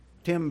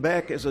Tim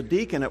Beck is a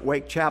deacon at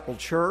Wake Chapel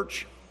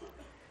Church.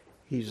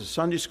 He's a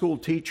Sunday school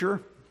teacher.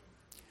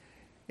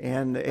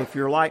 And if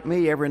you're like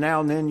me, every now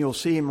and then you'll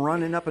see him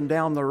running up and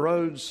down the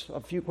roads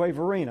of Fuquay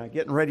Arena,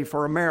 getting ready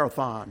for a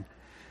marathon.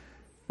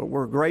 But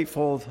we're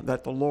grateful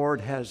that the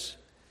Lord has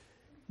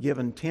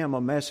given Tim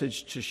a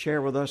message to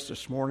share with us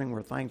this morning.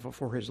 We're thankful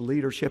for his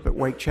leadership at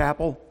Wake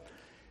Chapel.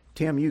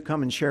 Tim, you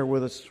come and share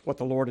with us what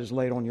the Lord has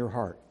laid on your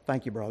heart.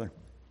 Thank you, brother.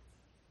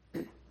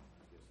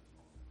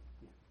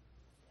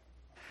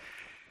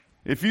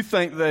 If you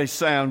think they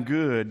sound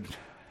good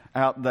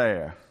out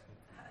there,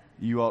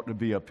 you ought to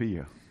be up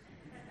here.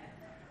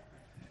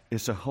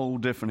 It's a whole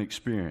different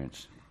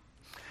experience.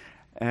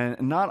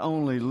 And not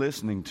only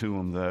listening to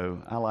them,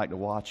 though, I like to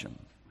watch them.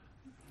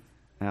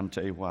 And I'm going to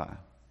tell you why.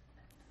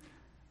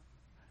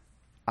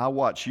 I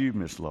watch you,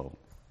 Miss Lowell.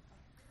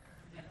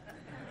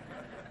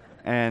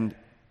 And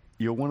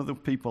you're one of the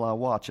people I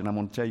watch, and I'm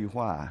going to tell you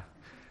why.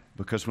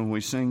 Because when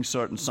we sing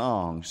certain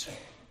songs,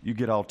 you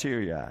get all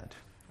teary-eyed.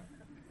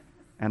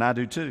 And I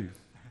do too.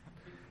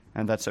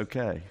 And that's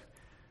okay.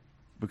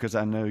 Because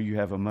I know you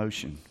have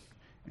emotion,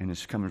 and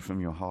it's coming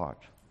from your heart.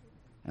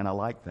 And I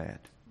like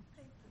that.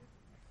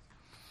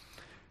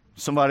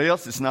 Somebody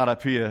else that's not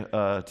up here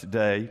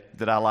today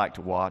that I like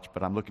to watch,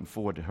 but I'm looking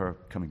forward to her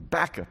coming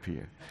back up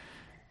here.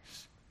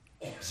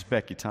 It's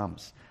Becky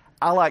Thomas.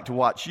 I like to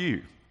watch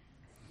you.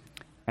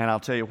 And I'll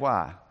tell you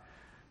why.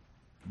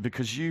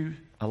 Because you,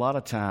 a lot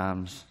of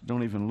times,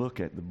 don't even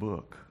look at the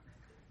book.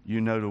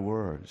 You know the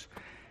words.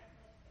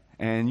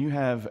 And you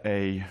have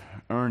a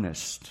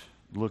earnest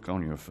look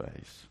on your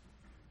face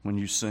when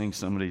you sing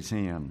some of these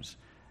hymns.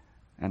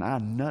 And I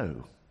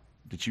know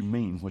that you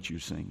mean what you're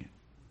singing.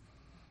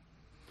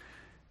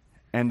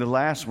 And the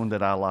last one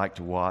that I like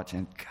to watch,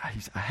 and God,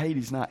 I hate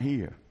he's not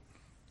here,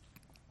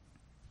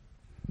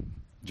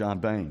 John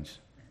Baines.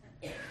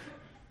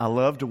 I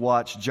love to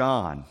watch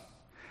John.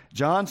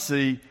 John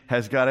C.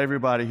 has got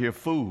everybody here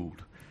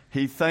fooled.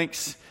 He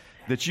thinks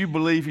that you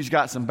believe he's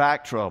got some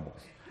back trouble.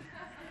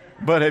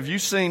 But have you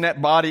seen that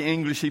body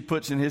English he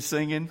puts in his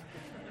singing?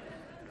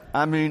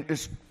 I mean,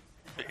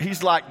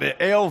 he's like the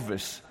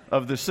Elvis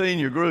of the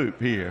senior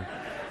group here.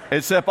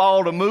 Except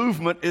all the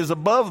movement is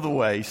above the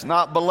waist,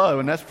 not below,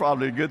 and that's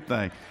probably a good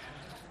thing.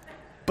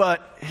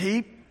 But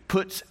he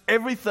puts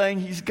everything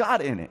he's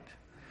got in it.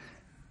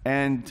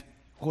 And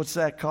what's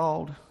that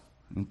called?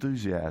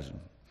 Enthusiasm.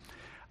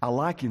 I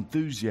like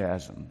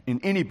enthusiasm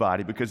in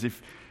anybody, because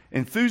if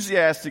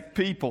enthusiastic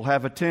people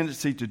have a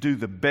tendency to do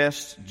the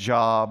best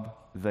job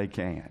they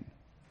can.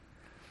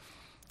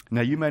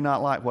 Now, you may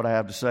not like what I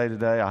have to say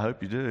today. I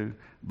hope you do.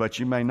 But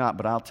you may not.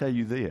 But I'll tell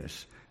you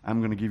this. I'm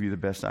going to give you the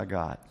best I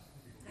got.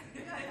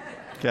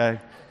 Okay?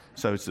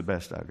 So it's the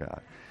best I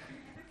got.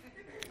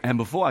 And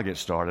before I get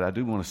started, I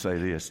do want to say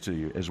this to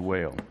you as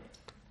well.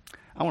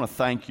 I want to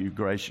thank you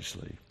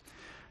graciously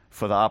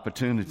for the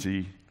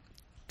opportunity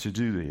to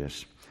do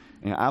this.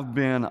 And I've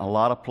been a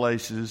lot of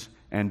places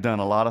and done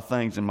a lot of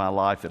things in my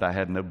life that I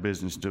had no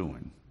business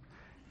doing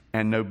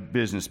and no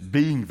business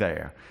being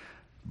there.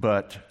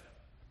 But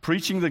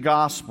preaching the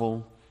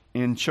gospel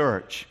in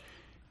church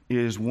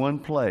is one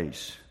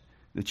place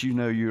that you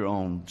know you're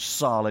on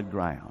solid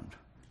ground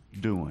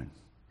doing.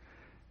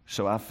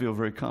 So I feel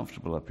very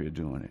comfortable up here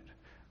doing it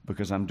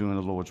because I'm doing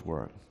the Lord's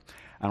work.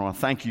 I want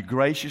to thank you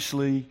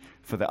graciously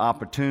for the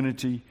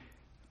opportunity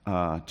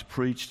to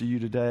preach to you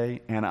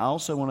today. And I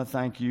also want to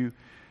thank you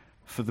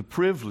for the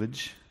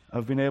privilege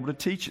of being able to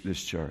teach at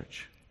this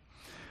church.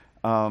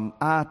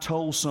 I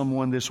told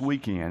someone this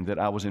weekend that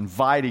I was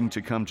inviting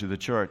to come to the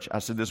church. I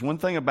said, there's one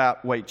thing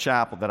about Wake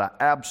Chapel that I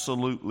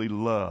absolutely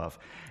love,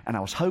 and I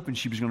was hoping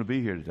she was going to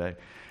be here today.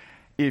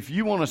 If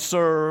you want to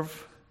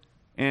serve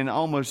in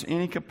almost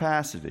any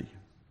capacity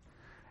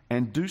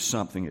and do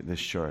something at this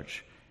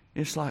church,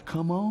 it's like,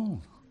 come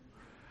on.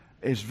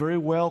 It's very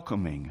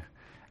welcoming.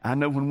 I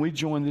know when we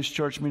joined this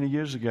church many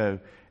years ago,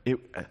 the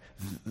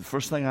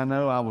first thing I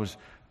know, I was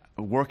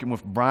working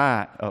with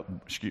Bryant.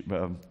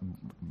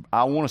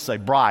 I want to say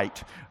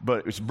Bright, but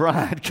it was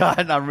Bryant. God,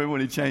 and I remember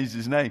when he changed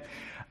his name.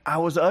 I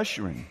was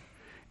ushering.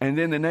 And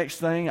then the next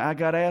thing, I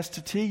got asked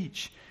to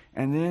teach.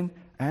 And then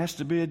asked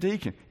to be a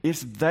deacon.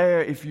 It's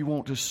there if you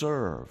want to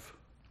serve.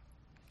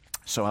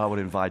 So I would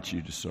invite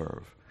you to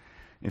serve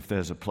if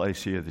there's a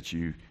place here that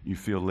you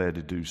feel led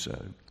to do so.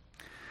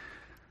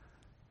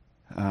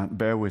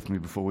 Bear with me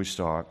before we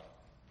start.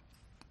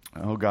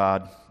 Oh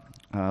God,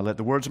 let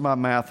the words of my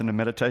mouth and the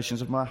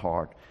meditations of my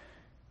heart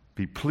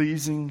be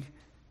pleasing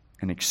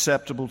and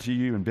acceptable to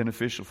you and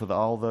beneficial for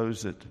all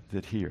those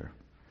that hear.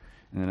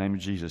 In the name of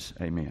Jesus,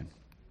 amen.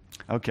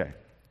 Okay.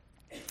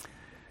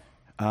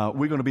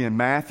 We're going to be in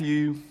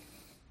Matthew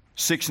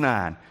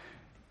 6:9.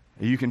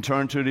 You can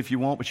turn to it if you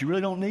want, but you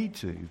really don't need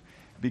to,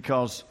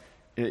 because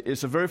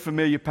it's a very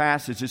familiar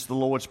passage. It's the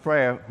Lord's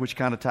Prayer, which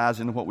kind of ties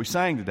into what we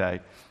sang today.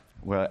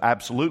 Well,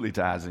 absolutely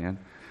ties in.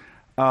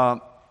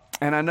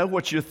 And I know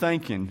what you're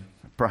thinking.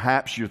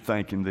 Perhaps you're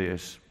thinking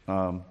this.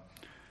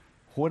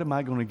 What am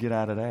I going to get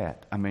out of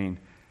that? I mean,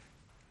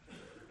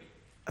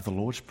 the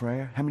Lord's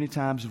Prayer, how many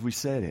times have we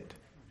said it?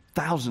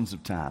 Thousands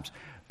of times.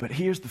 But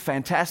here's the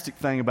fantastic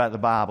thing about the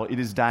Bible. It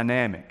is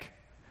dynamic.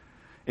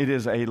 It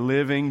is a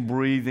living,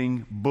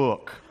 breathing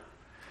book.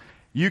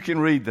 You can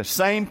read the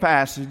same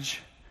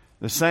passage,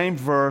 the same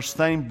verse,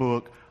 same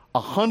book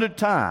 100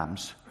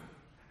 times,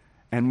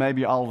 and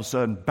maybe all of a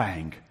sudden,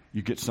 bang,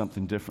 you get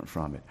something different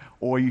from it.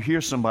 Or you hear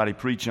somebody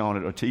preach on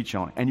it or teach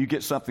on it, and you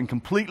get something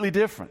completely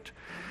different.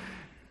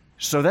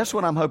 So that's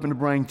what I'm hoping to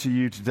bring to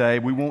you today.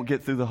 We won't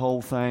get through the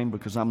whole thing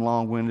because I'm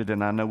long-winded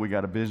and I know we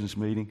got a business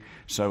meeting.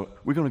 So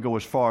we're going to go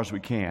as far as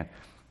we can.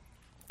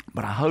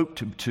 But I hope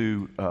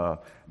to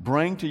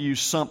bring to you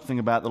something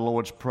about the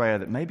Lord's Prayer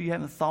that maybe you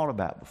haven't thought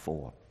about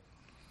before.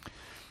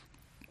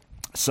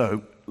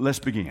 So let's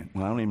begin.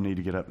 Well, I don't even need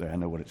to get up there. I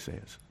know what it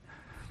says.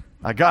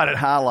 I got it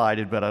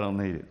highlighted, but I don't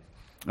need it.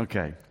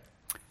 Okay.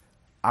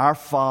 Our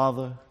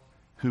Father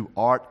who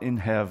art in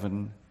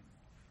heaven,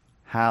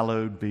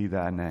 hallowed be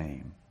thy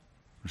name.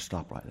 We'll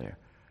stop right there.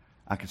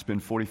 I could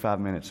spend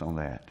 45 minutes on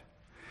that.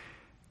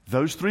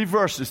 Those 3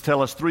 verses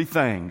tell us 3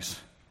 things,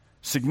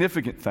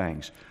 significant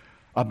things,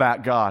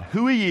 about God.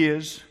 Who He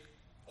is,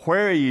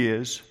 where He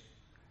is,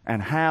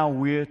 and how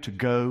we're to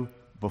go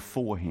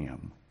before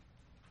Him.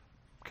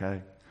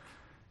 Okay?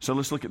 So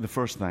let's look at the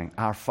first thing,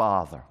 our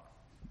Father.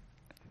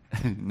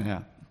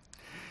 Now,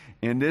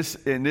 in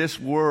this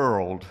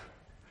world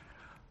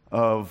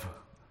of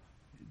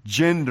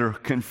gender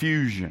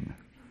confusion,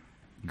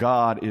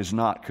 God is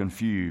not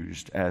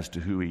confused as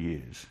to who He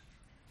is.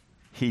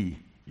 He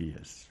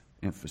is.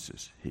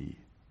 Emphasis, He.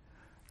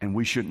 And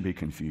we shouldn't be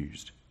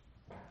confused.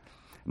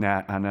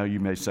 Now, I know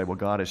you may say, well,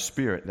 God is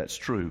spirit. That's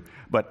true.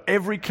 But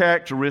every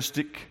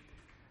characteristic,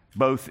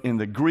 both in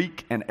the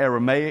Greek and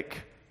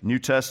Aramaic, New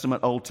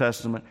Testament, Old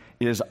Testament,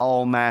 is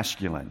all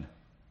masculine.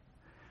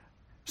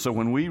 So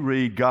when we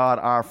read God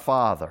our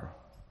Father,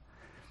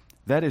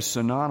 that is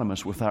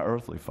synonymous with our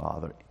earthly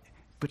father,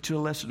 but to a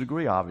lesser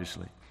degree,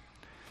 obviously.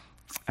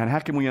 And how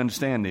can we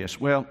understand this?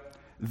 Well,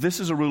 this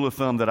is a rule of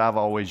thumb that I've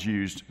always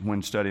used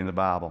when studying the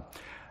Bible.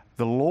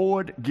 The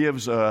Lord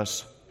gives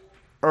us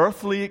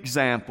earthly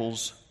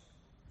examples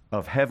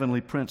of heavenly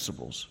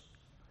principles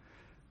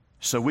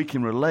so we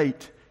can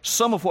relate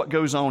some of what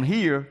goes on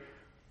here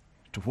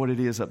to what it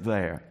is up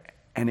there.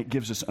 And it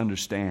gives us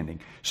understanding.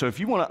 So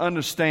if you want to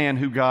understand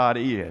who God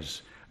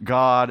is,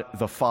 God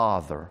the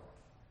Father,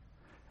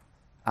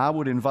 I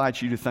would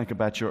invite you to think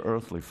about your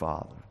earthly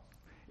father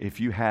if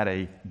you had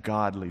a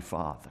godly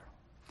father.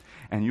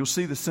 And you'll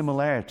see the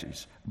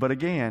similarities. But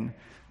again,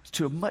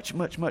 to a much,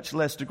 much, much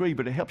less degree,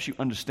 but it helps you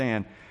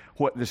understand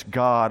what this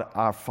God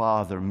our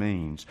Father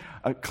means.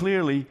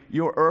 Clearly,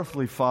 your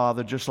earthly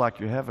father, just like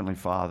your heavenly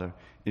Father,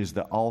 is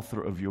the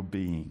author of your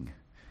being.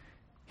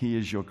 He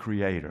is your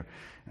creator.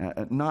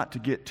 Not to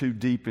get too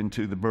deep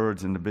into the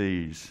birds and the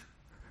bees,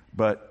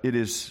 but it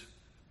is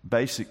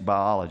basic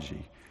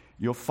biology.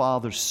 Your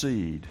father's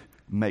seed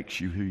makes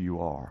you who you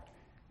are.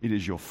 It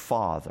is your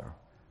father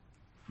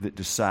that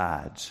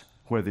decides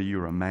whether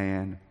you're a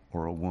man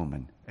or a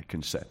woman at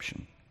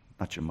conception,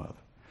 not your mother.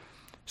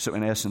 So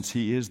in essence,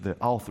 He is the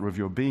author of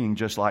your being,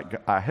 just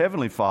like our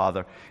Heavenly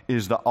Father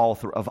is the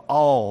author of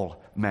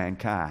all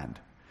mankind.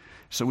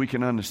 So we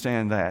can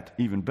understand that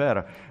even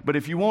better. But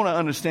if you want to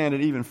understand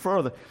it even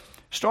further,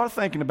 start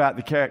thinking about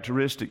the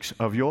characteristics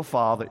of your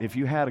father if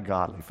you had a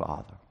godly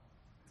father.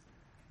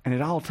 And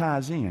it all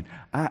ties in.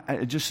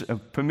 Just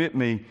permit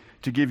me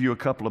to give you a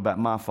couple about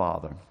my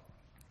father.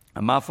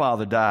 My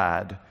father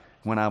died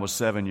when I was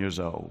 7 years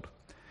old.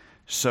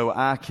 So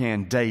I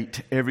can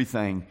date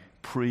everything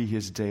pre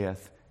his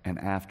death and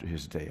after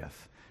his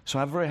death. So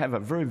I have a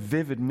very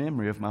vivid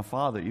memory of my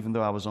father, even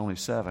though I was only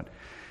 7.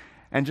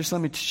 And just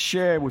let me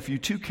share with you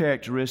 2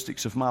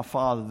 characteristics of my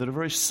father that are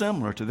very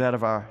similar to that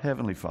of our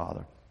Heavenly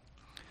Father.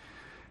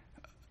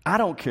 I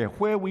don't care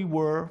where we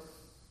were,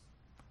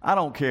 I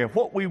don't care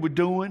what we were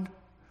doing,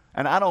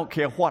 and I don't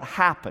care what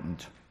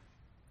happened.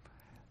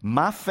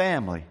 My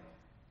family,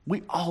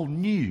 we all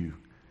knew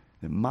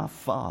that my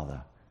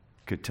father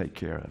could take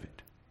care of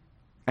it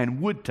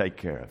and would take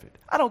care of it.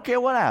 I don't care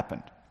what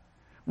happened.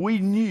 We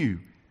knew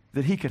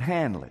that he could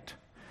handle it.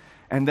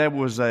 And there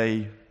was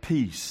a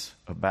peace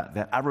about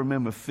that. I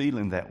remember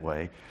feeling that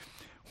way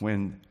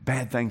when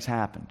bad things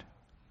happened.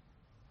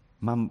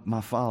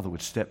 My father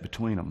would step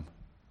between them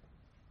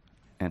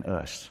and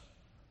us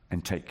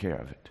and take care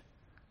of it.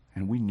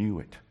 And we knew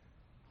it.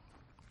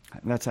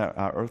 And that's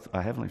our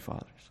Heavenly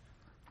Fathers.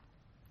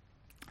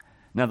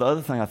 Now, the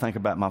other thing I think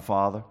about my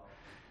father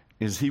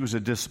is he was a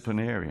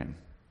disciplinarian.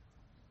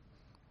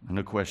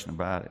 No question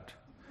about it.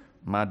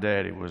 My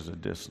daddy was a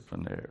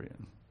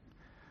disciplinarian.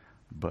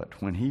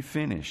 But when he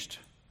finished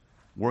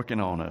working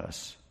on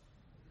us,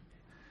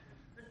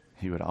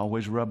 he would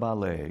always rub our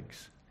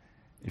legs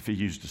if he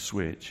used a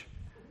switch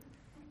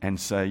and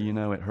say, you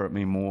know, it hurt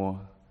me more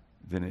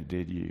than it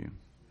did you.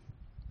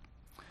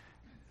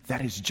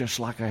 That is just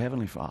like our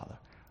Heavenly Father.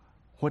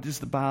 What does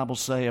the Bible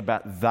say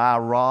about thy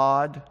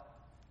rod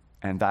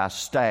and thy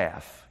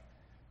staff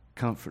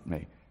comfort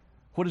me?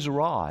 What is a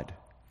rod?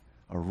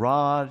 A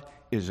rod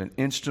is an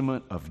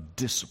instrument of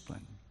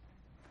discipline.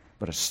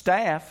 But a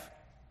staff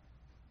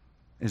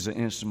is an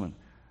instrument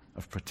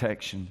of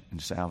protection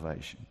and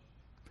salvation.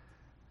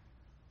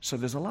 So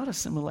there's a lot of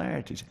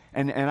similarities.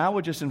 And I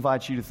would just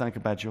invite you to think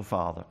about your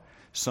father,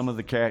 some of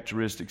the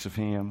characteristics of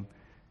him.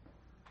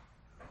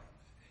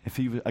 If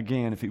he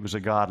was a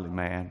godly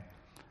man,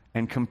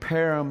 and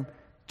compare him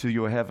to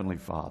your heavenly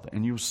Father,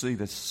 and you'll see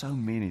there's so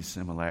many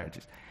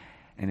similarities.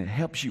 And it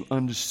helps you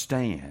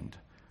understand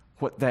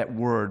what that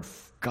word,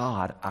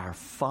 God, our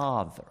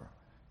Father,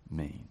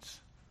 means.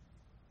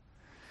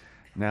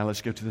 Now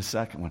let's go to the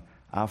second one.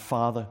 Our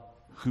Father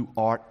who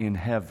art in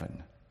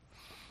heaven.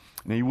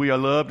 Now, we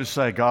love to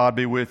say, God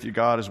be with you,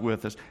 God is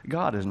with us.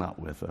 God is not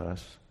with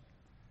us,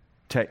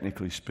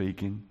 technically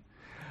speaking.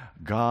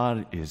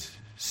 God is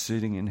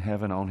sitting in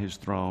heaven on his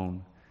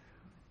throne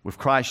with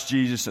Christ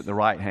Jesus at the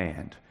right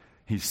hand.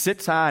 He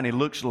sits high and he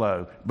looks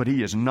low, but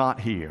he is not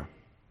here.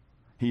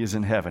 He is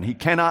in heaven. He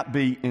cannot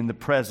be in the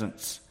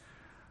presence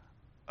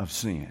of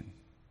sin.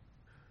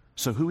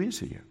 So who is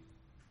here?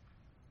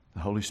 The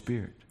Holy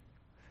Spirit.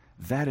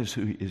 That is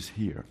who is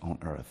here on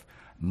earth,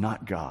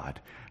 not God.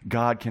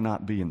 God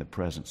cannot be in the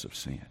presence of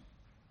sin.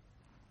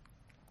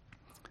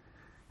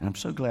 And I'm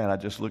so glad I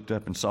just looked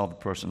up and saw the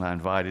person I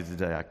invited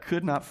today. I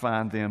could not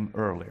find them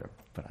earlier,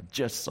 but I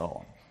just saw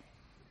them.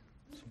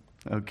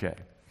 Okay.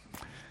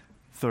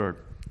 Third,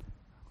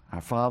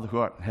 our Father who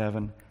art in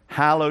heaven,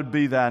 hallowed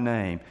be thy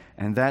name.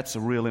 And that's a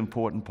real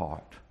important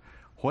part.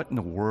 What in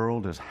the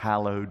world does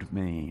hallowed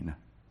mean?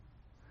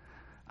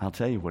 I'll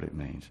tell you what it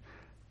means.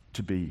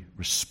 To be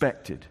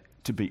respected,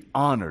 to be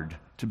honored,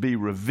 to be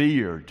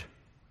revered.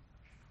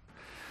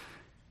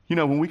 You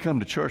know, when we come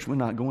to church, we're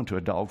not going to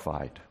a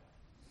dogfight.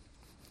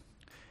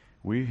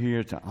 We're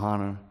here to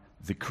honor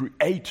the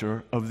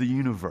creator of the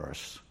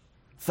universe.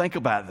 Think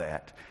about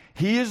that.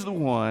 He is the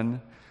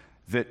one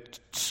that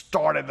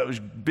started those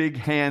big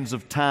hands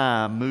of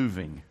time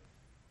moving.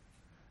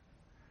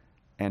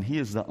 And he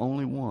is the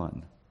only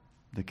one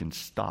that can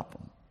stop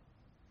them.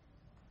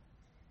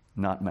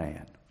 Not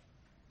man,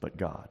 but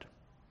God.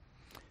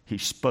 He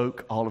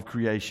spoke all of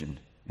creation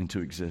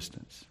into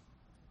existence.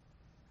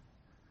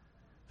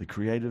 The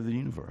creator of the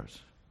universe.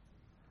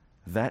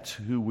 That's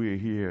who we're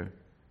here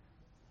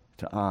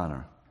to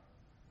honor.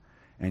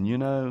 And you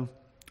know,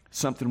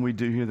 something we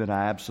do here that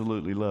I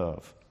absolutely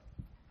love.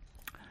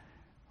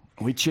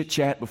 We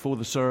chit-chat before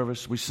the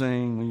service. We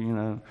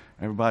sing.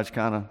 Everybody's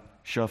kind of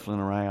shuffling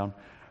around.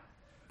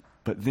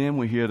 But then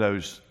we hear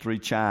those 3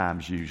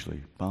 chimes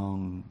usually.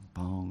 Bong,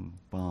 bong,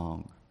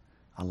 bong.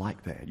 I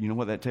like that. You know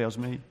what that tells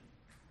me?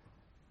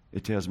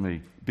 It tells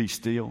me, be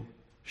still,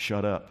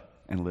 shut up,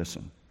 and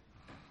listen.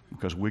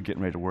 Because we're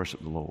getting ready to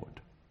worship the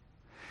Lord.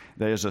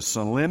 There's a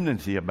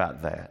solemnity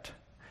about that.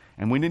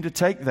 And we need to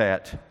take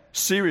that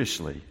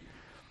seriously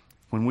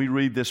when we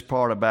read this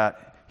part about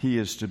he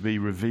is to be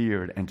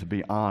revered and to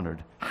be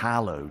honored,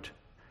 hallowed,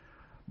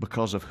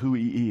 because of who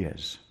he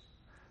is.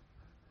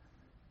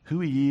 Who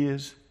he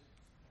is,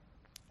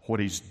 what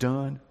he's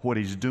done, what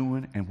he's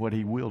doing, and what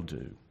he will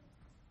do.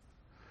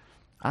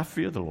 I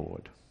fear the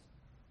Lord.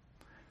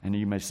 And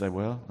you may say,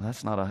 well,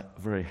 that's not a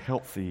very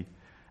healthy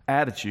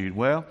attitude.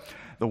 Well,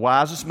 the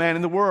wisest man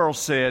in the world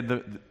said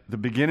the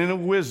beginning of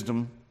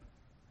wisdom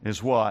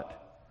is what?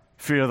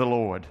 Fear the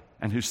Lord.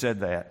 And who said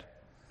that?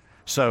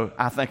 So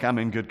I think I'm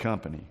in good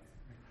company.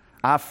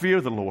 I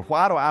fear the Lord.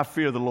 Why do I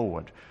fear the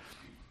Lord?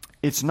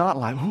 It's not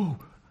like, ooh,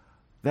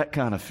 that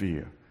kind of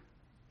fear.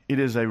 It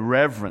is a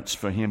reverence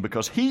for him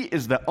because he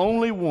is the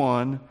only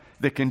one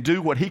that can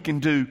do what he can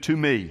do to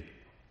me.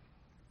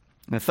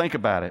 Now think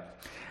about it.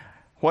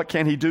 What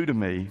can he do to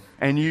me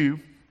and you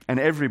and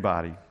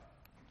everybody?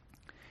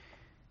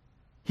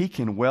 He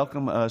can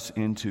welcome us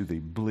into the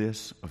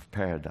bliss of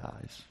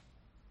paradise,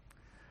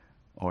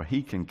 or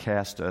he can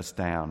cast us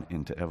down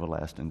into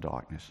everlasting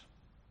darkness.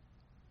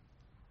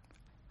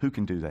 Who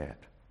can do that?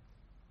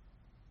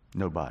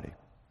 Nobody.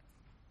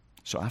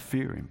 So I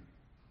fear him.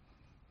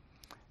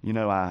 You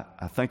know, I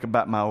think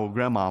about my old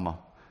grandmama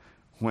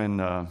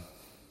when,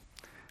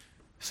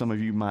 some of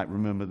you might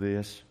remember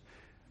this,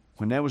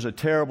 when there was a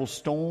terrible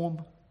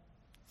storm,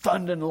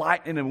 thunder and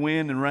lightning and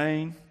wind and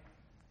rain,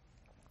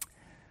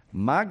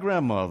 my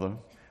grandmother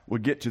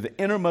would get to the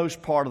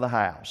innermost part of the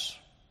house,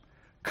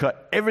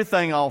 cut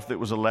everything off that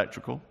was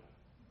electrical,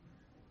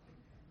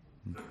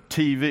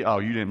 TV, oh,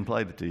 you didn't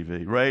play the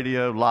TV,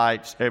 radio,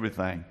 lights,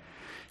 everything.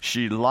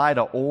 She'd light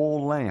an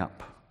oil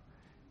lamp,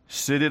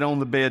 sit it on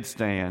the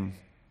bedstand,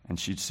 and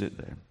she'd sit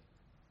there.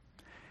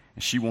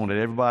 And she wanted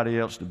everybody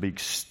else to be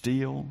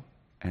still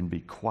and be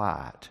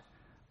quiet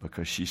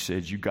because she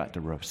said, you got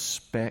to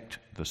respect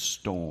the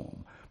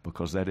storm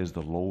because that is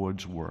the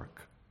Lord's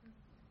work.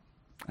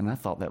 And I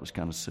thought that was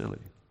kind of silly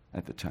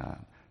at the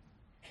time.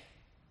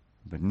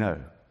 But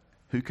no,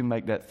 who can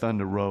make that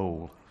thunder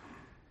roll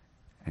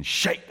and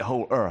shake the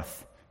whole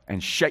earth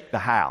and shake the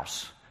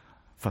house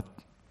for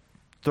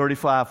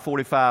 35,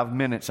 45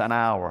 minutes, an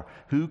hour?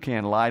 Who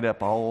can light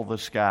up all the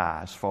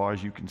sky as far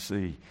as you can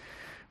see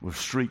with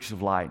streaks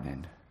of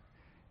lightning?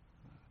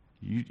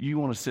 You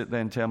want to sit there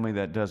and tell me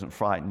that doesn't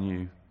frighten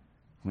you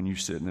when you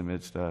sit in the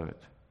midst of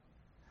it?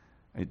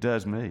 It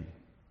does me.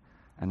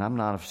 And I'm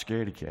not a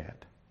scaredy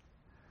cat.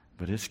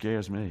 But it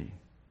scares me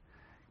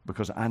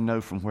because I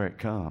know from where it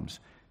comes.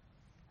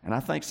 And I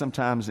think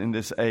sometimes in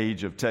this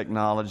age of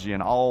technology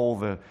and all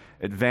the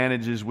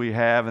advantages we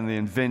have and the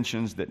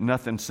inventions that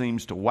nothing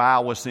seems to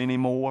wow us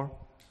anymore.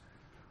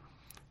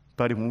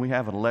 But when we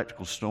have an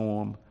electrical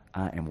storm,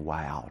 I am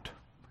wowed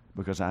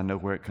because I know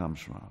where it comes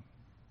from.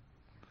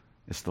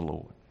 It's the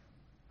Lord.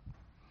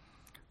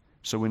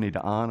 So we need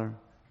to honor,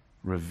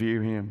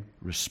 revere Him,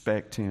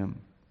 respect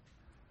Him,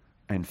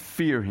 and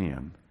fear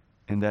Him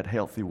in that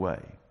healthy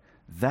way.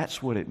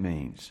 That's what it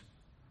means.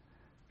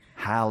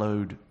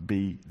 Hallowed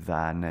be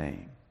thy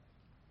name.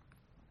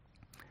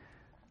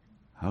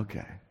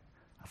 Okay.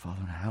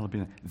 Father, hallowed be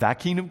thy name. Thy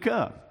kingdom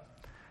come.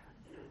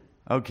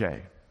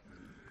 Okay.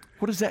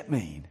 What does that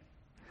mean?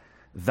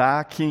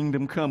 Thy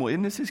kingdom come. Well,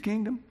 isn't this His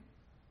kingdom?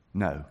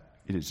 No,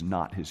 it is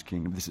not His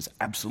kingdom. This is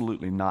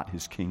absolutely not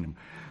His kingdom.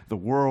 The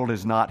world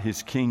is not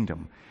His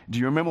kingdom. Do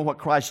you remember what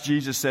Christ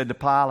Jesus said to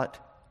Pilate?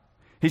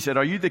 He said,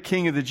 "Are you the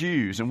king of the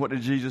Jews?" And what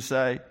did Jesus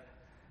say?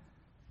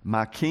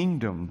 "My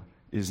kingdom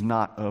is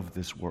not of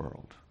this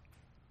world."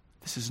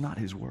 This is not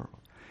His world.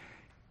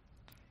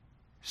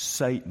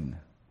 Satan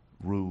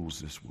rules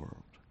this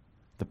world,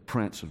 the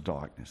prince of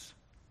darkness.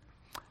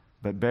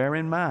 But bear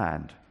in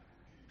mind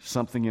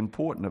something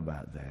important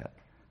about that.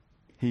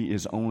 He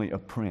is only a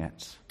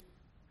prince.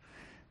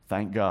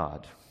 Thank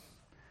God.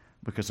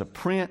 Because a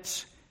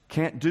prince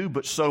can't do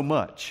but so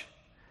much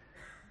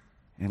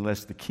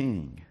unless the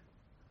king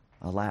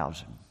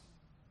allows him.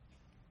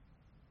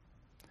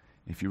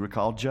 If you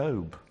recall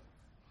Job,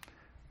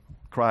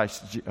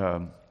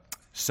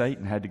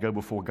 Satan had to go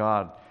before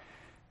God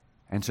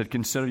and said,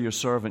 "Consider your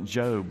servant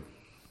Job,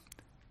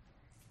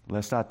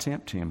 lest I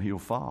tempt him, he'll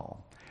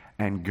fall."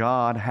 And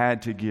God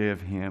had to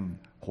give him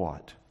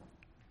what?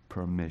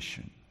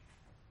 Permission.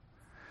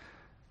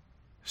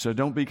 So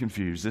don't be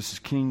confused. This is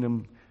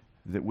kingdom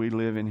that we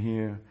live in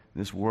here,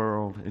 this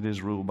world, it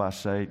is ruled by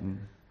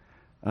Satan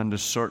under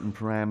certain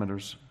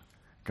parameters.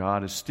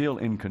 God is still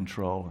in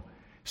control.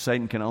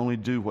 Satan can only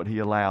do what he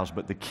allows.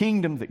 But the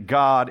kingdom that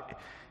God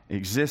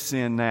exists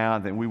in now,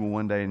 that we will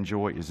one day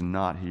enjoy, is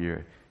not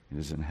here. It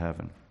is in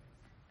heaven.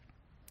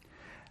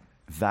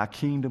 Thy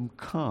kingdom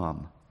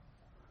come.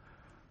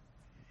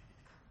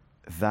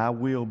 Thy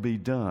will be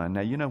done.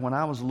 Now, you know, when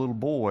I was a little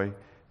boy,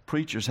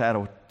 preachers had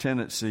a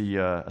tendency,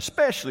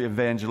 especially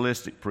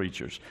evangelistic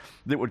preachers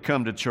that would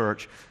come to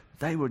church,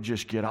 they would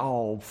just get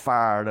all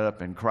fired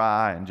up and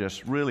cry and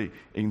just really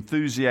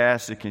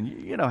enthusiastic. And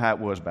you know how it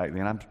was back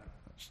then. I'm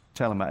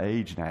telling my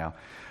age now.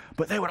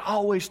 But they would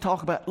always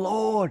talk about,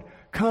 "Lord,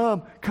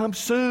 come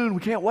soon.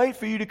 We can't wait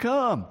for you to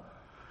come.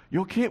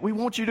 We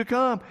want you to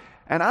come."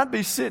 And I'd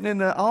be sitting in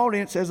the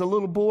audience as a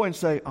little boy and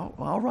say, "Oh,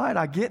 all right,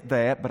 I get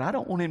that, but I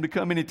don't want him to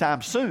come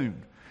anytime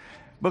soon,"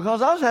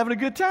 because I was having a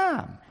good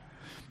time.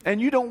 And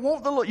you don't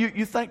want the Lord.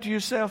 You think to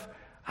yourself,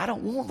 "I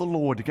don't want the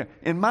Lord to come."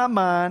 In my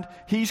mind,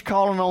 He's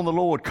calling on the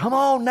Lord, "Come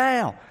on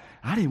now."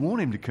 I didn't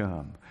want Him to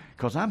come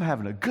because I'm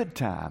having a good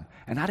time,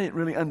 and I didn't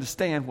really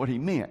understand what He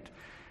meant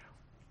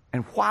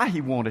and why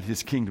He wanted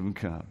His kingdom to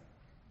come.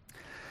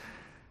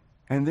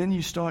 And then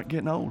you start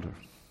getting older,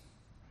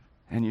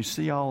 and you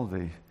see all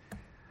the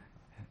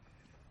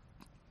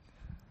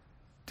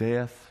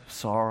death,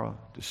 sorrow,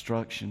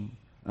 destruction,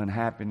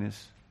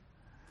 unhappiness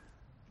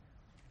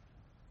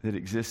that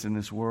exists in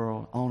this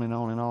world. On and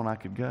on and on I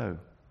could go.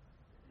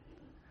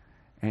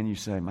 And you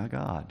say, "My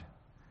God,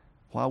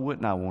 why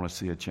wouldn't I want to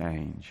see a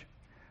change?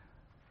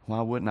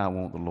 Why wouldn't I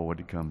want the Lord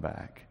to come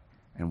back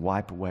and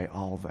wipe away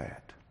all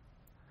that?"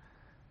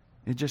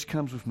 It just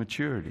comes with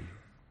maturity.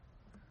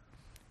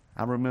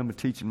 I remember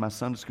teaching my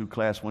Sunday school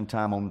class one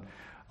time on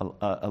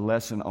a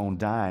lesson on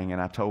dying,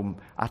 and I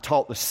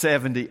taught the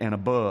 70 and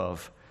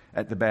above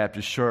at the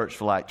Baptist church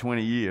for like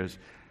 20 years.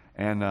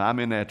 And I'm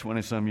in there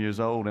 20-some years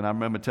old, and I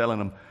remember telling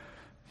them,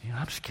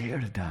 "I'm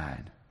scared of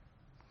dying."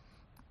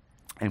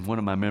 And one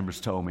of my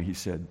members told me, he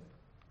said,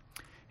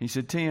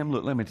 "Tim,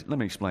 look, let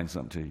me explain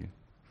something to you."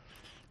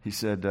 He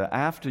said,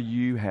 after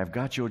you have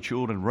got your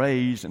children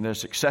raised and they're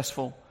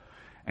successful,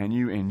 and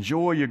you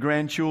enjoy your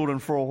grandchildren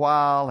for a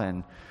while,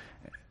 and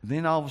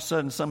then all of a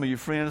sudden some of your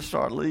friends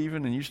start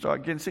leaving, and you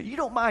start getting sick, you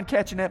don't mind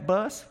catching that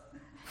bus?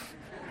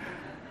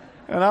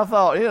 And I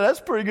thought, yeah, that's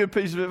a pretty good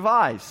piece of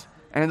advice.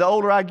 And the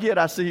older I get,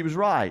 I see he was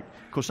right.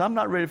 Of course, I'm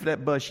not ready for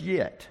that bus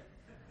yet.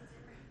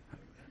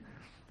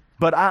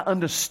 But I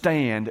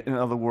understand, in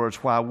other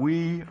words, why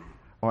we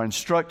are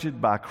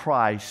instructed by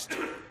Christ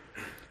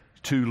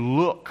to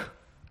look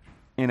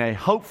in a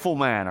hopeful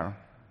manner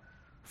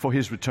for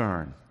His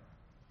return.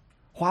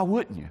 Why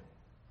wouldn't you?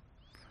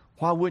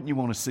 Why wouldn't you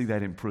want to see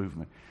that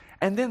improvement?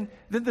 And then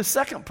the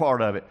second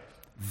part of it,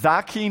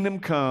 thy kingdom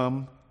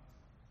come,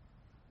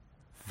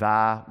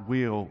 thy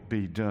will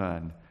be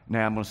done.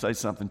 Now, I'm going to say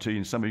something to you,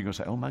 and some of you are going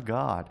to say, "Oh, my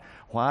God,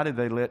 why did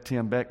they let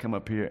Tim Beck come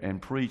up here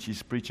and preach?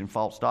 He's preaching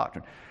false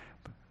doctrine."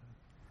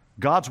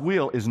 God's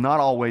will is not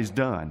always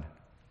done.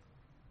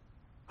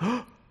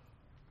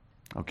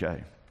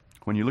 Okay.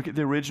 When you look at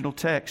the original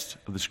text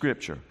of the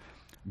Scripture,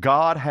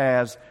 God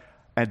has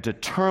a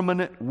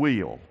determinate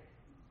will.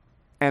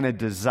 and a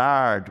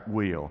desired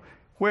will.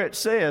 Where it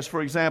says,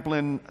 for example,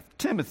 in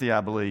Timothy,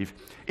 I believe,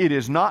 it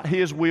is not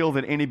his will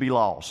that any be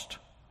lost.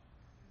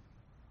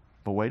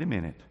 But wait a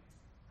minute.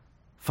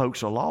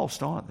 Folks are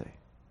lost, aren't they?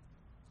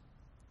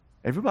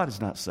 Everybody's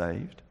not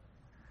saved.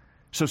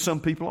 So some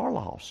people are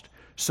lost.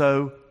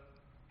 So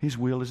his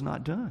will is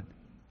not done.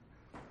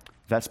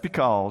 That's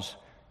because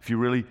if you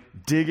really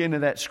dig into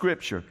that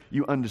scripture,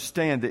 you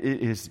understand that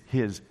it is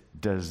his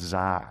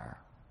desire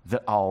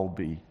that all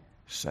be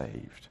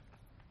saved.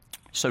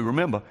 So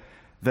remember,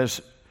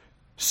 there's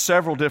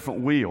several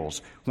different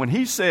wills. When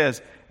he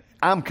says,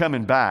 I'm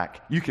coming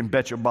back, you can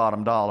bet your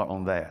bottom dollar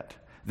on that.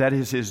 That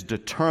is his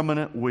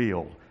determinate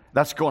will.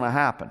 That's going to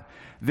happen.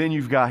 Then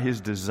you've got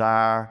his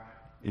desire.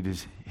 It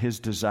is his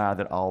desire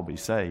that all be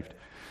saved.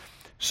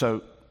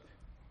 So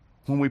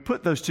when we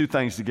put those two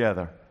things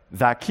together,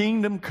 thy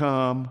kingdom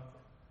come,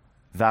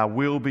 thy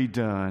will be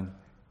done,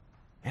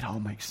 it all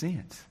makes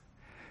sense.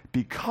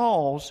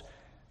 Because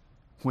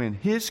when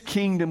his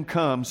kingdom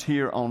comes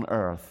here on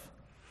earth,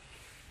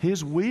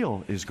 his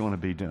will is going to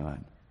be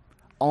done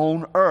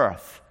on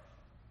earth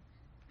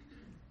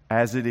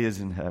as it is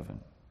in heaven.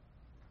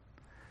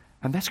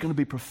 And that's going to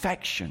be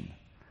perfection.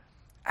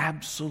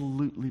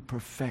 Absolutely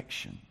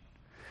perfection.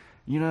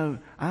 You know,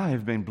 I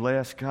have been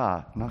blessed,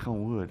 God, knock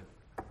on wood.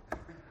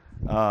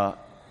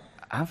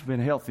 I've been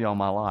healthy all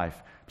my life.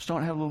 I'm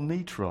starting to have a little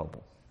knee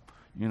trouble,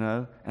 you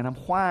know, and I'm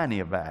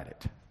whiny about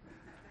it.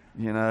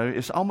 You know,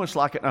 it's almost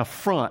like an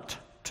affront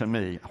to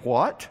me.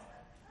 What?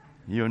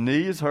 Your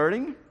knee is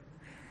hurting?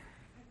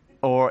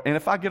 And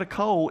if I get a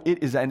cold,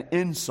 it is an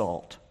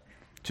insult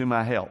to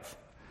my health.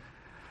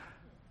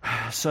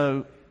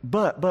 So,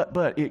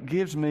 but it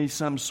gives me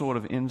some sort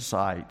of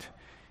insight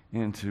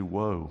into,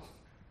 whoa,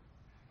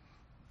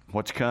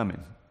 what's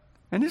coming?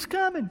 And it's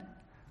coming.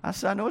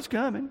 I know it's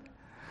coming.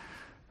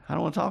 I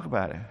don't want to talk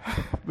about it,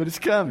 but it's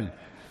coming.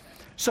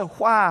 So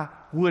why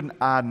wouldn't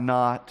I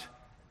not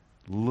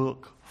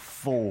look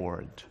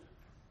forward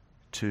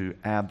to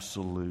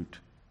absolute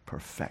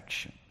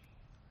perfection?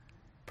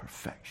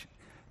 Perfection.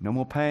 No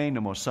more pain,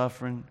 no more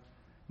suffering,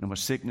 no more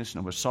sickness,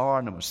 no more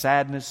sorrow, no more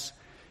sadness.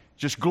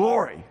 Just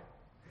glory.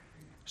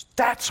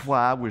 That's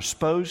why we're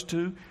supposed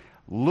to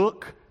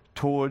look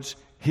towards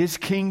his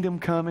kingdom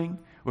coming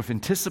with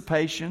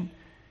anticipation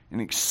and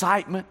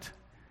excitement,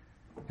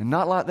 and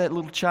not like that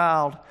little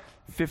child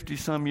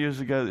 50-some years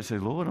ago that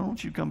said, Lord,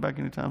 don't you come back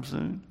anytime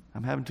soon?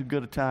 I'm having too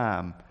good a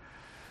time.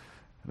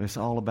 It's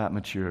all about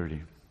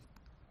maturity.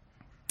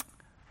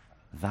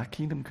 Thy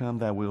kingdom come,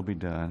 thy will be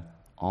done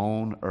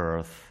on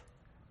earth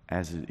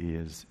as it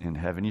is in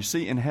heaven. You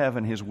see, in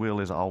heaven, his will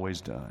is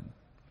always done.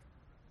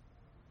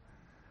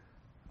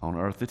 On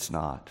earth, it's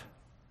not.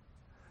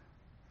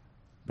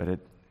 But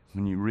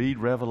when you read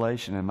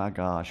Revelation, and my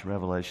gosh,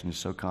 Revelation is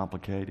so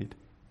complicated.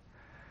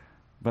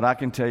 But I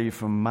can tell you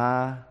from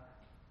my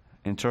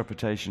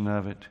interpretation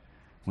of it,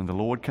 when the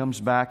Lord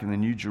comes back and the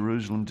New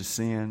Jerusalem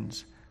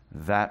descends,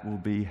 that will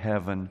be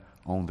heaven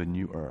on the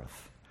new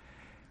earth.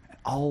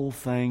 All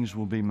things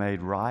will be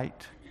made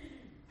right.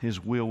 His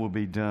will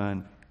be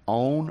done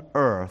on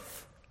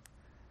earth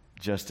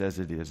just as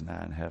it is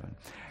now in heaven.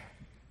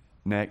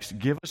 Next,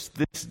 give us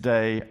this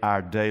day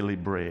our daily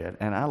bread.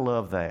 And I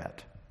love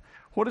that.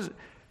 What is it?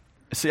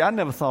 See, I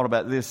never thought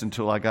about this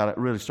until I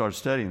really started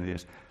studying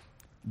this.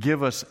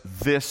 Give us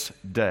this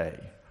day.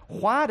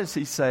 Why does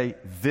he say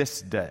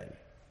this day?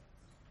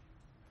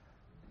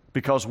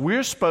 Because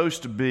we're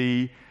supposed to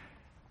be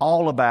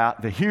all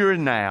about the here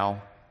and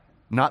now,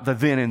 not the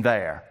then and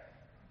there.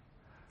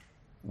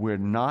 We're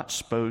not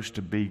supposed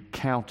to be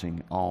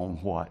counting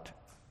on what?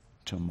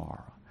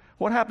 Tomorrow.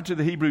 What happened to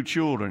the Hebrew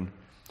children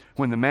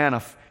when the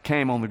manna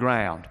came on the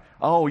ground?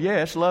 Oh,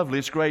 yeah, it's lovely,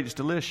 it's great, it's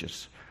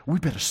delicious. We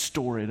better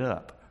store it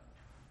up.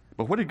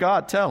 But what did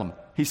God tell them?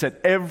 He said,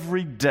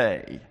 every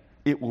day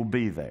it will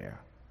be there.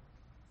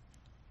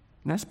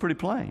 And that's pretty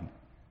plain.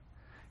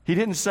 He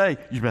didn't say,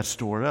 you better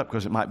store it up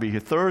because it might be here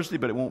Thursday,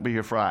 but it won't be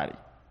here Friday.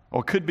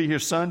 Or it could be here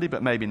Sunday,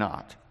 but maybe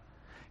not.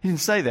 He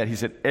didn't say that. He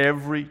said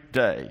every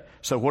day.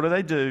 So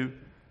what do?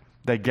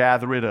 They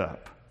gather it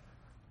up.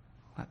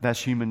 That's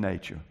human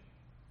nature.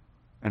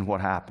 And what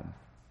happened?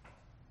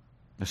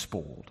 They're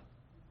spoiled.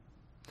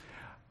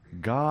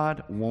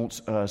 God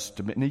wants us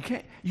to be. Now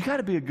you got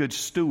to be a good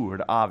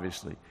steward,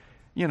 obviously.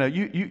 You know,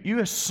 you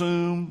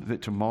assume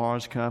that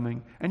tomorrow's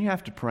coming, and you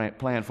have to plan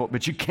for it,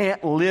 but you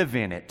can't live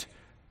in it.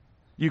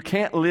 You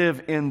can't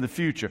live in the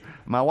future.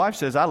 My wife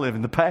says I live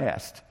in the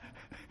past.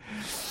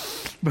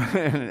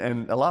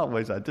 And a lot of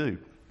ways I do.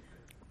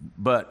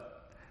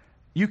 But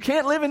you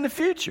can't live in the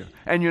future.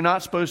 And you're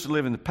not supposed to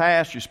live in the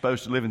past. You're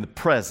supposed to live in the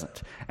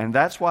present. And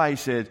that's why he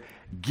said,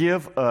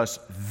 give us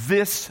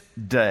this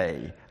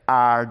day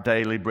our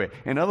daily bread.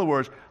 In other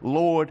words,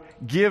 Lord,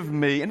 give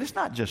me, and it's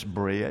not just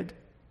bread.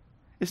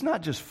 It's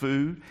not just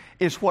food.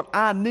 It's what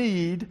I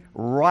need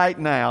right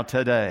now,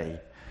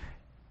 today.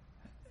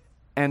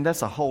 And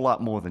that's a whole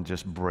lot more than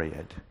just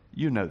bread.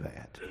 You know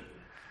that.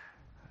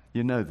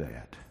 You know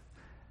that.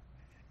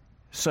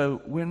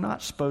 So we're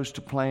not supposed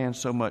to plan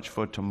so much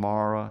for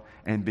tomorrow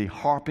and be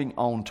harping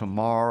on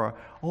tomorrow.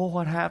 Oh,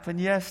 what happened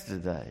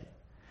yesterday?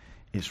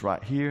 It's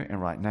right here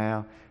and right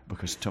now,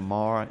 because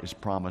tomorrow is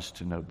promised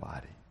to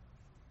nobody.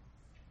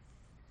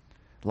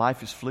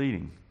 Life is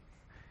fleeting.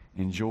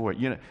 Enjoy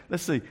it.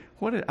 Let's see.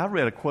 I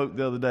read a quote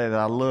the other day that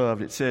I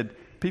loved. It said,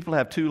 people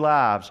have two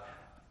lives.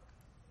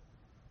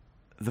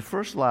 The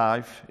first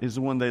life is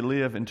the one they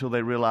live until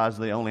they realize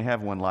they only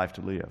have one life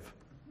to live.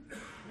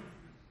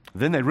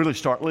 Then they really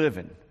start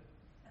living.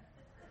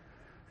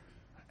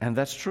 And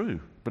that's true.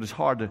 But it's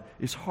hard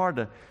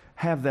to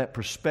have that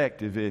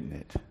perspective, isn't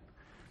it?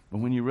 But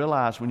when you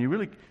realize,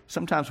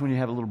 sometimes when you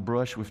have a little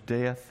brush with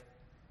death,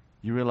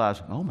 you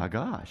realize, oh my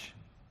gosh,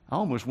 I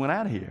almost went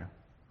out of here.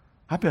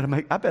 I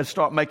better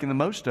start making the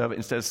most of it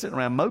instead of sitting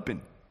around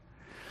moping.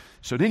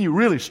 So then you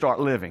really start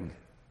living.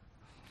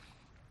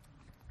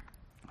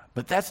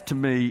 But that's, to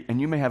me, and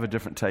you may have a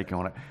different take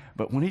on it,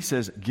 but when he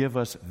says, give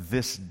us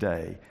this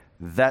day,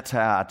 that's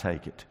how I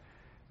take it.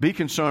 Be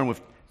concerned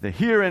with the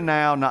here and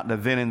now, not the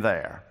then and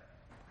there.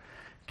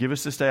 Give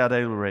us this day our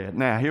daily bread.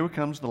 Now, here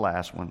comes the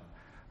last one.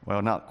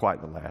 Well, not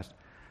quite the last.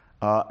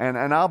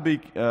 And I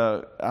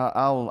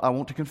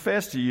want to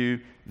confess to you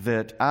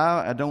that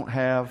I don't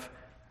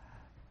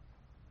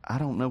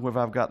know whether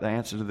I've got the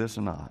answer to this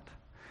or not.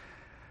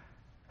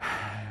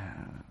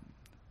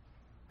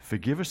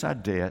 Forgive us our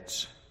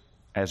debts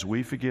as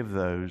we forgive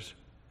those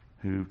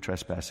who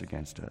trespass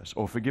against us.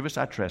 Or forgive us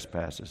our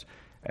trespasses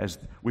as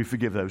we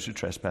forgive those who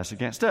trespass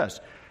against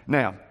us.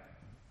 Now,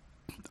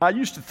 I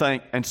used to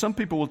think, and some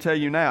people will tell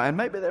you now, and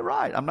maybe they're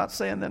right, I'm not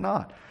saying they're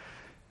not.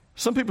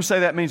 Some people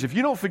say that means if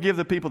you don't forgive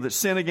the people that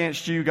sin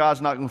against you,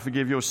 God's not going to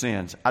forgive your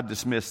sins. I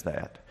dismiss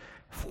that.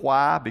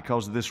 Why?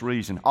 Because of this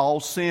reason.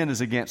 All sin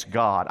is against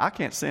God. I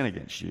can't sin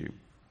against you.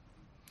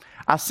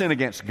 I sin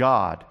against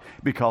God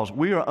because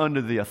we are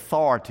under the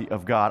authority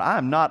of God. I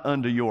am not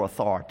under your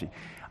authority.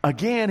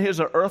 Again, here's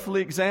an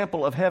earthly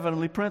example of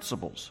heavenly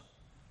principles.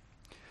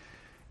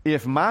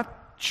 If my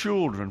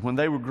children, when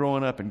they were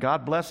growing up, and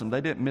God bless them,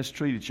 they didn't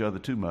mistreat each other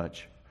too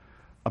much.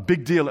 A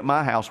big deal at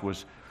my house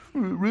was,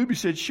 Ruby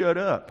said, shut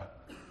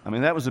up. I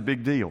mean, that was a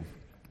big deal.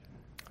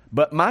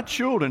 But my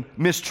children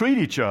mistreat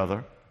each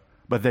other,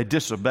 but they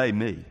disobey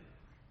me.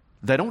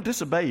 They don't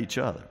disobey each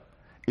other.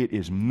 It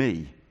is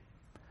me,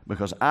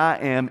 because I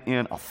am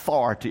in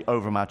authority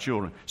over my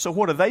children. So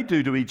what do they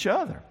do to each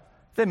other?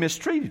 They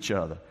mistreat each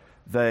other.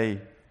 They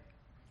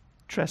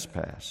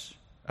trespass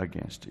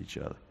against each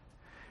other.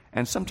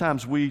 And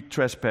sometimes we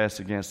trespass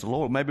against the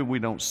Lord. Maybe we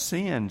don't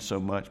sin so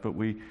much, but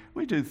we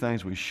do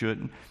things we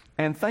shouldn't.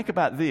 And think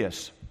about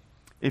this.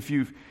 If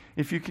you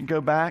can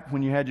go back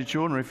when you had your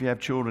children, or if you have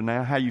children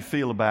now, how you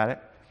feel about it.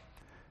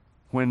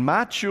 When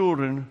my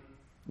children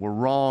were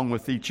wrong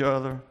with each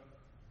other,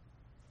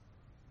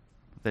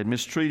 they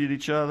mistreated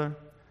each other,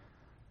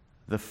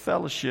 the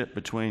fellowship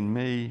between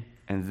me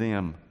and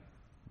them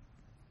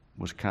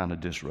was kind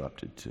of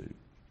disrupted too.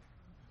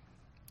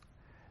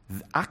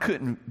 I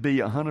couldn't be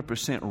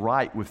 100%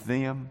 right with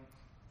them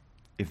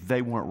if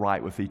they weren't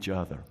right with each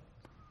other.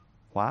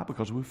 Why?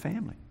 Because we're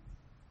family.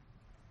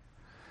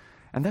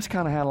 And that's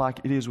kind of how like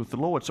it is with the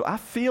Lord. So I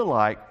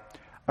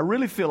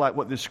really feel like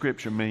what this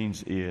scripture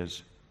means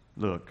is,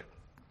 look,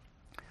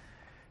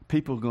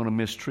 people are going to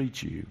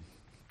mistreat you.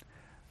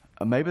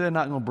 Maybe they're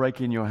not going to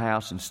break in your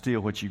house and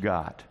steal what you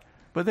got,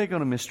 but they're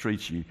going to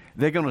mistreat you.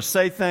 They're going to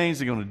say things,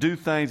 they're going to do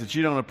things that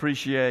you don't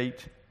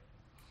appreciate.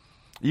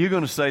 You're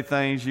going to say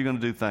things, you're going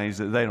to do things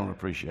that they don't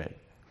appreciate.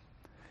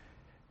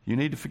 You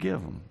need to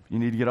forgive them. You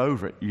need to get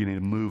over it. You need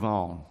to move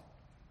on.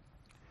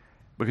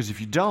 Because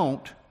if you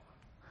don't,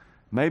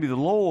 maybe the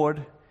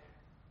Lord,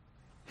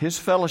 His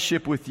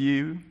fellowship with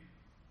you,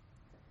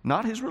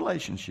 not His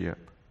relationship,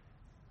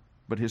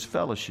 but His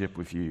fellowship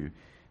with you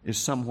is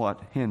somewhat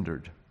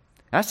hindered.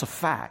 That's a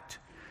fact.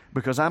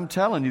 Because I'm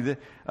telling you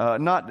that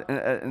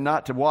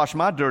not to wash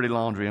my dirty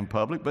laundry in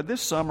public, but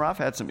this summer I've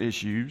had some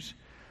issues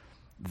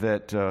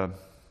that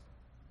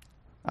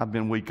I've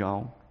been weak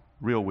on,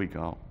 real weak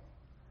on.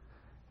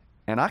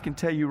 And I can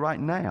tell you right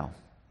now,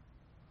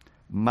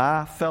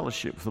 my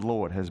fellowship with the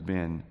Lord has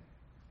been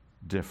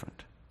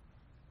different.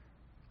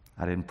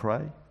 I didn't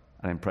pray.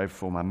 I didn't pray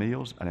before my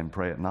meals. I didn't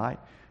pray at night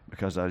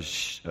because I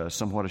was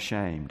somewhat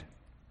ashamed.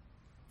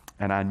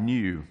 And I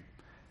knew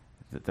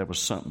that there was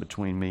something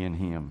between me and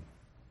Him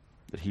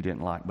that He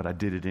didn't like, but I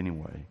did it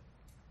anyway.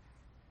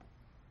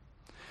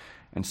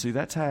 And see,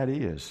 that's how it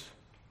is.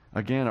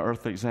 Again, an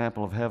earthly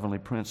example of heavenly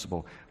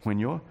principle. When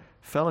your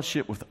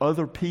fellowship with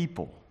other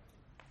people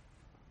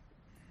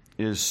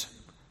is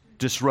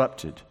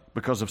disrupted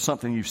because of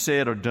something you've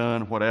said or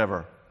done,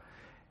 whatever,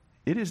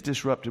 it is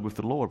disrupted with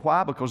the Lord.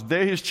 Why? Because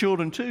they're His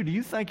children too. Do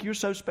you think you're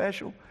so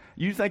special?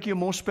 You think you're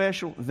more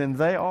special than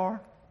they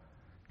are?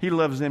 He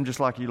loves them just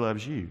like He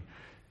loves you.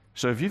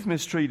 So if you've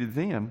mistreated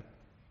them,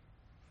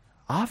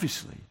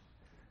 obviously,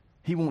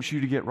 He wants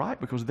you to get right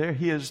because they're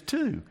His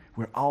too.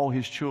 We're all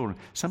His children.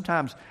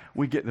 Sometimes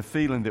we get the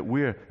feeling that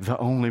we're the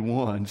only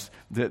ones,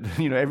 that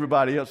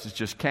everybody else is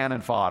just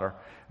cannon fodder,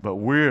 but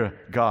we're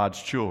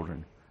God's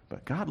children.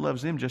 But God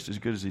loves them just as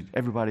good as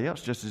everybody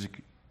else, just as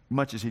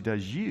much as he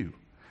does you.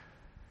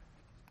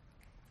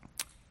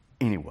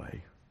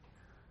 Anyway,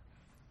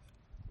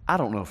 I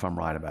don't know if I'm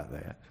right about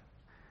that.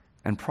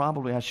 And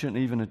probably I shouldn't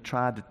even have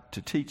tried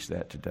to teach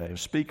that today or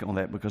speak on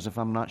that, because if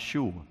I'm not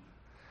sure.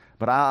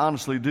 But I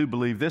honestly do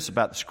believe this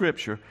about the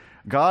Scripture.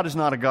 God is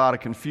not a God of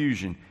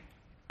confusion.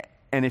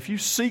 And if you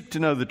seek to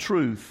know the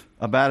truth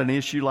about an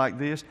issue like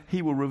this,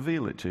 he will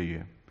reveal it to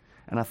you.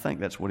 And I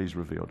think that's what he's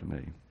revealed to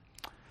me.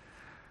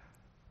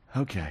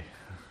 Okay,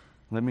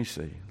 let me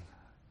see. Let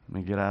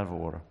me get out of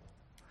order.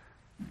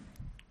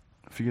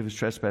 Forgive us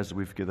trespasses,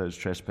 we forgive those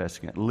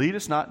trespassing. Lead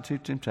us not into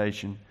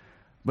temptation,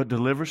 but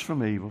deliver us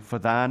from evil. For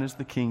thine is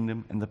the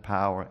kingdom and the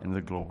power and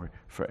the glory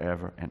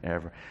forever and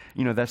ever.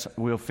 You know,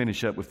 we'll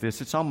finish up with this.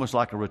 It's almost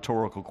like a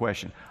rhetorical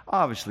question.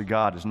 Obviously,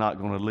 God is not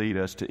going to lead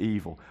us to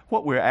evil.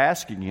 What we're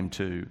asking him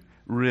to,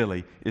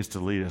 really, is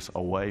to lead us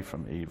away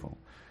from evil.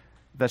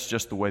 That's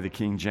just the way the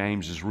King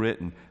James is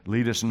written.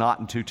 Lead us not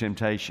into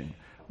temptation.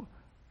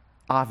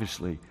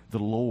 Obviously, the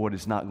Lord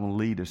is not going to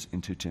lead us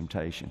into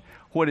temptation.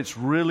 What it's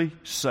really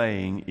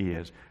saying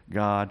is,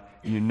 God,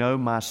 you know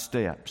my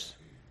steps.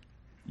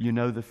 You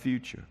know the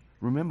future.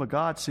 Remember,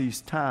 God sees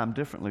time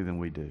differently than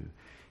we do.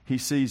 He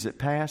sees it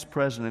past,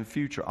 present, and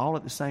future all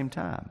at the same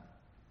time.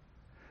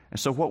 And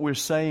so what we're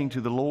saying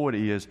to the Lord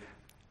is,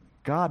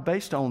 God,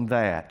 based on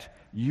that,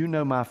 you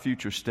know my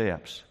future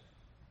steps.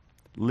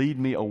 Lead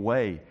me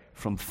away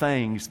from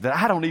things that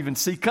I don't even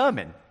see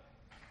coming.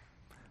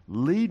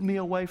 Lead me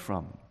away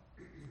from them.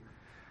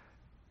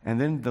 And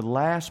then the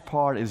last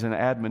part is an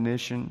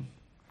admonition,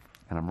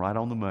 and I'm right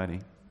on the money.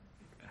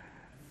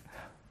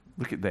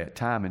 Look at that.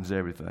 Timing's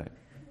everything.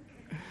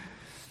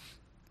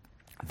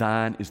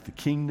 Thine is the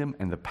kingdom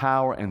and the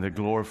power and the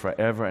glory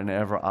forever and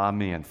ever.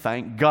 Amen.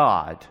 Thank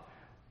God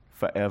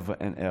forever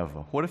and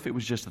ever. What if it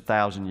was just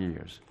 1,000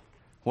 years?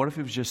 What if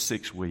it was just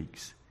 6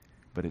 weeks?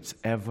 But it's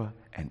ever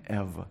and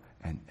ever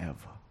and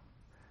ever.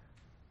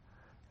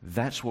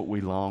 That's what we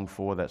long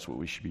for. That's what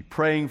we should be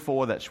praying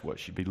for. That's what we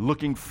should be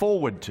looking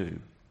forward to.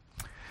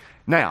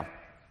 Now,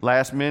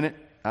 last minute,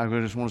 I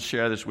just want to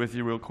share this with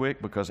you real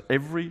quick, because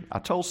I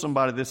told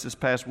somebody this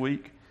past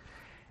week.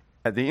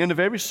 At the end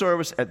of every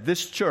service at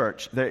this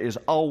church, there is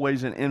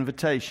always an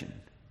invitation.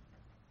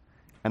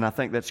 And I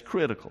think that's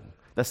critical.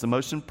 That's the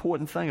most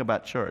important thing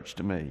about church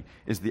to me,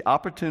 is the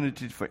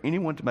opportunity for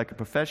anyone to make a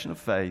profession of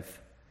faith.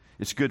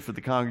 It's good for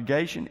the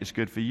congregation. It's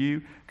good for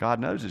you. God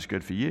knows it's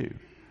good for you.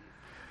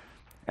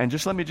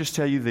 And let me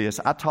tell you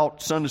this. I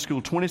taught Sunday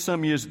school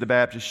 20-some years at the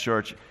Baptist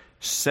church,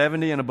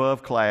 70 and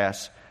above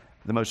class.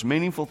 The most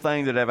meaningful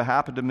thing that ever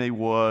happened to me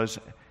was,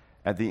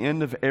 at the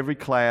end of every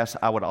class,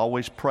 I would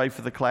always pray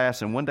for the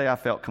class. And one day I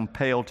felt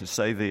compelled to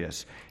say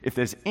this: if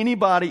there's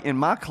anybody in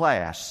my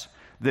class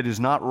that is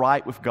not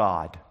right with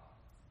God,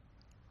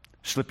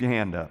 slip your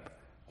hand up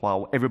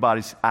while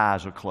everybody's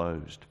eyes are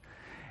closed.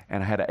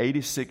 And I had an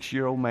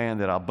 86-year-old man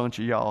that a bunch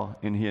of y'all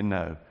in here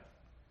know.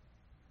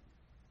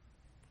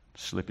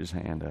 Slip his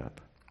hand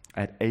up.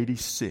 At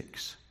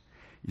 86.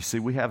 You see,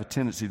 we have a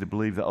tendency to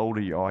believe the older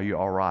you are, you're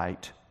all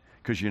right,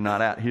 because you're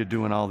not out here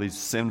doing all these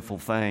sinful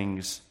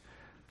things.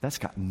 That's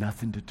got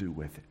nothing to do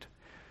with it.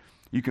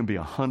 You can be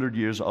 100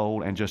 years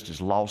old and just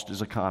as lost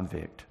as a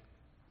convict.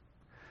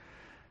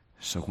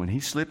 So when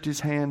he slipped his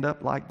hand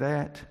up like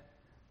that,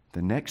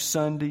 the next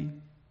Sunday,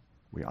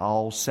 we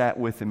all sat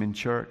with him in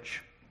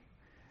church.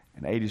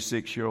 An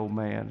 86-year-old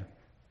man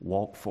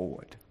walked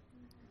forward.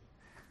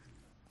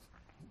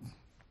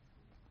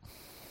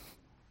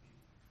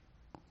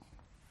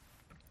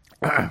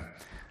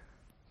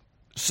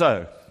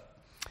 So,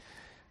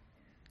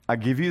 I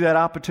give you that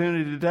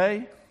opportunity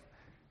today.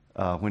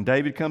 When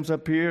David comes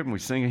up here and we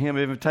sing a hymn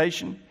of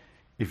invitation,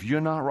 if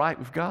you're not right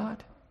with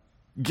God,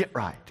 get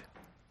right.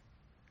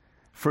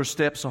 First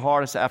step's the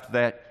hardest. After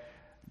that,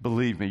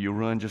 believe me, you'll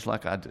run just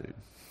like I do.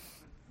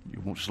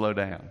 You won't slow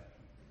down.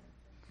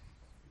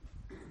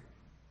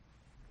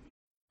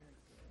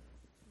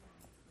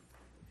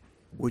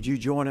 Would you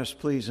join us,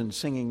 please, in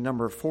singing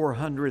number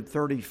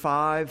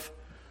 435,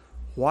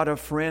 What a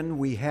Friend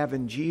We Have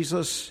in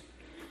Jesus,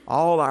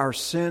 all our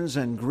sins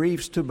and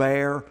griefs to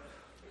bear.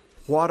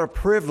 What a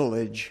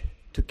privilege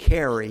to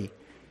carry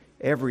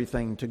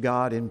everything to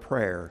God in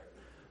prayer.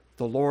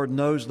 The Lord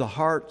knows the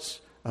hearts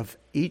of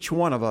each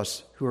one of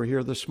us who are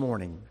here this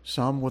morning,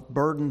 some with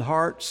burdened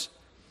hearts,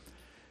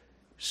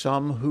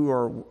 some who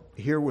are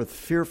here with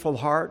fearful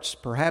hearts.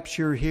 Perhaps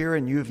you're here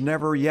and you've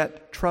never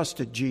yet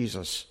trusted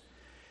Jesus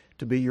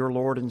to be your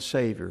Lord and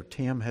Savior.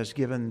 Tim has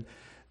given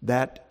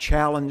that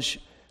challenge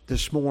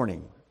this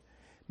morning.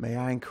 May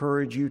I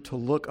encourage you to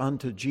look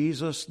unto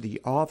Jesus,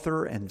 the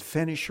author and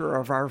finisher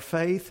of our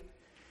faith.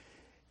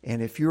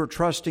 And if you're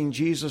trusting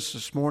Jesus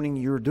this morning,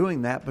 you're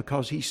doing that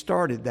because He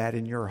started that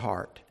in your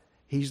heart.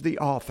 He's the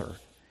author.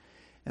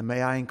 And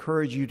may I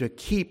encourage you to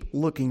keep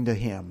looking to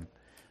Him,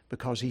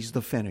 because He's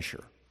the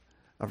finisher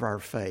of our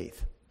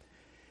faith.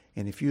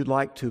 And if you'd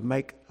like to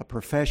make a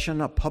profession,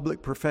 a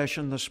public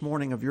profession this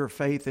morning of your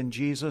faith in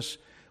Jesus,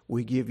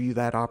 we give you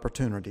that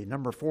opportunity.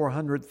 Number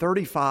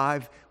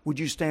 435, would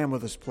you stand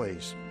with us,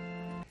 please?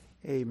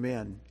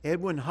 Amen.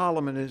 Edwin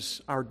Holloman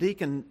is our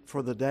deacon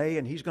for the day,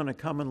 and he's going to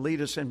come and lead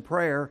us in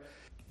prayer.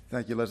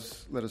 Thank you. Let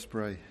us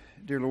pray.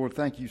 Dear Lord,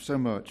 thank you so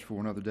much for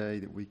another day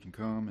that we can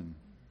come and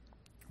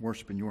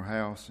worship in your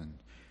house and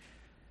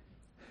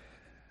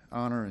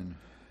honor and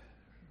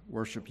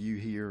worship you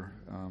here,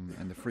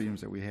 and the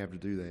freedoms that we have to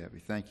do that.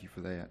 We thank you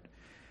for that.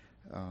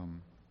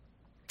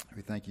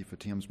 We thank you for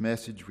Tim's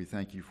message. We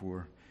thank you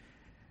for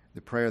the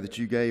prayer that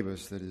you gave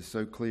us that is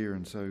so clear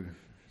and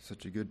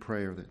such a good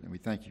prayer, and we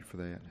thank you for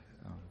that.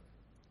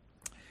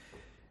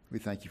 We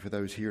thank you for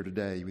those here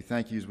today. We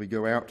thank you as we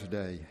go out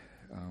today.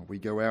 We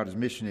go out as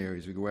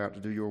missionaries. We go out to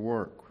do your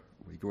work.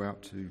 We go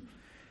out to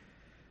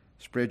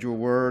spread your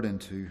word and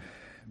to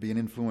be an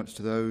influence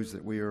to those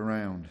that we are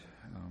around.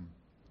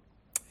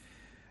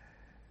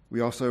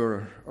 We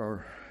also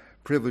are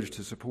privileged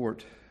to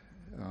support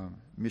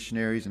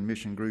missionaries and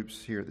mission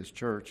groups here at this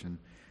church. And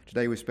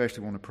today we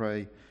especially want to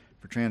pray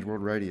for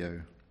Transworld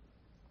Radio.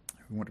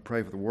 We want to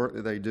pray for the work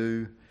that they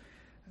do,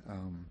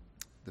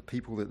 the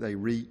people that they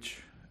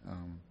reach,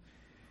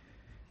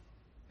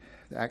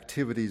 the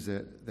activities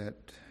that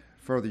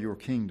further your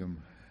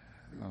kingdom.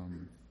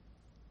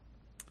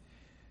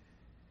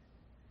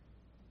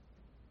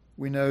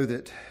 We know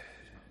that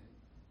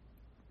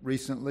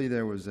recently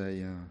there was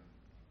a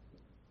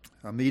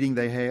meeting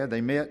they had.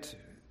 They met.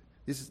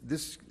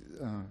 This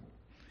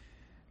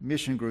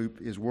mission group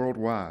is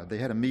worldwide. They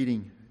had a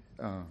meeting.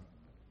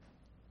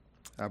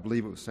 I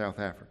believe it was South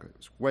Africa.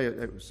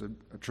 It was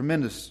a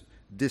tremendous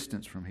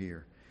distance from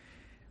here,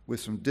 with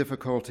some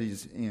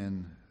difficulties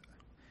in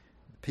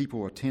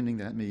people attending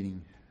that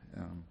meeting.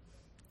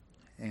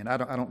 And I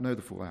don't know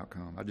the full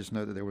outcome. I just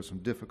know that there were some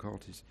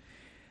difficulties.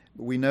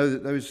 But we know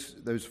that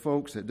those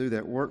folks that do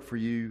that work for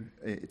you,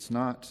 it's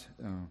not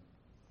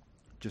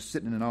just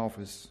sitting in an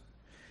office.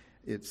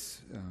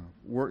 It's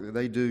work that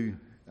they do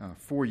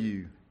for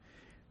you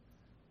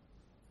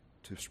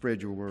to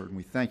spread your word, and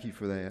we thank you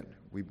for that.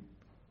 We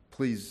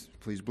please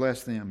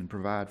bless them and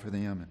provide for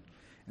them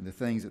and the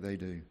things that they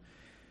do.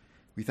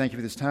 We thank you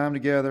for this time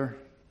together.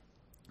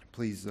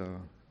 Please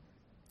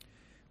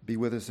be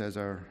with us as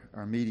our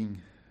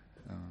meeting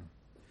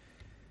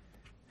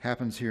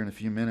happens here in a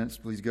few minutes.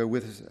 Please go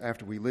with us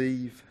after we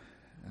leave.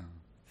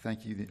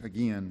 Thank you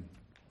again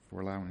for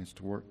allowing us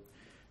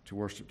to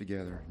worship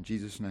together. In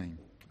Jesus' name,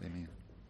 amen.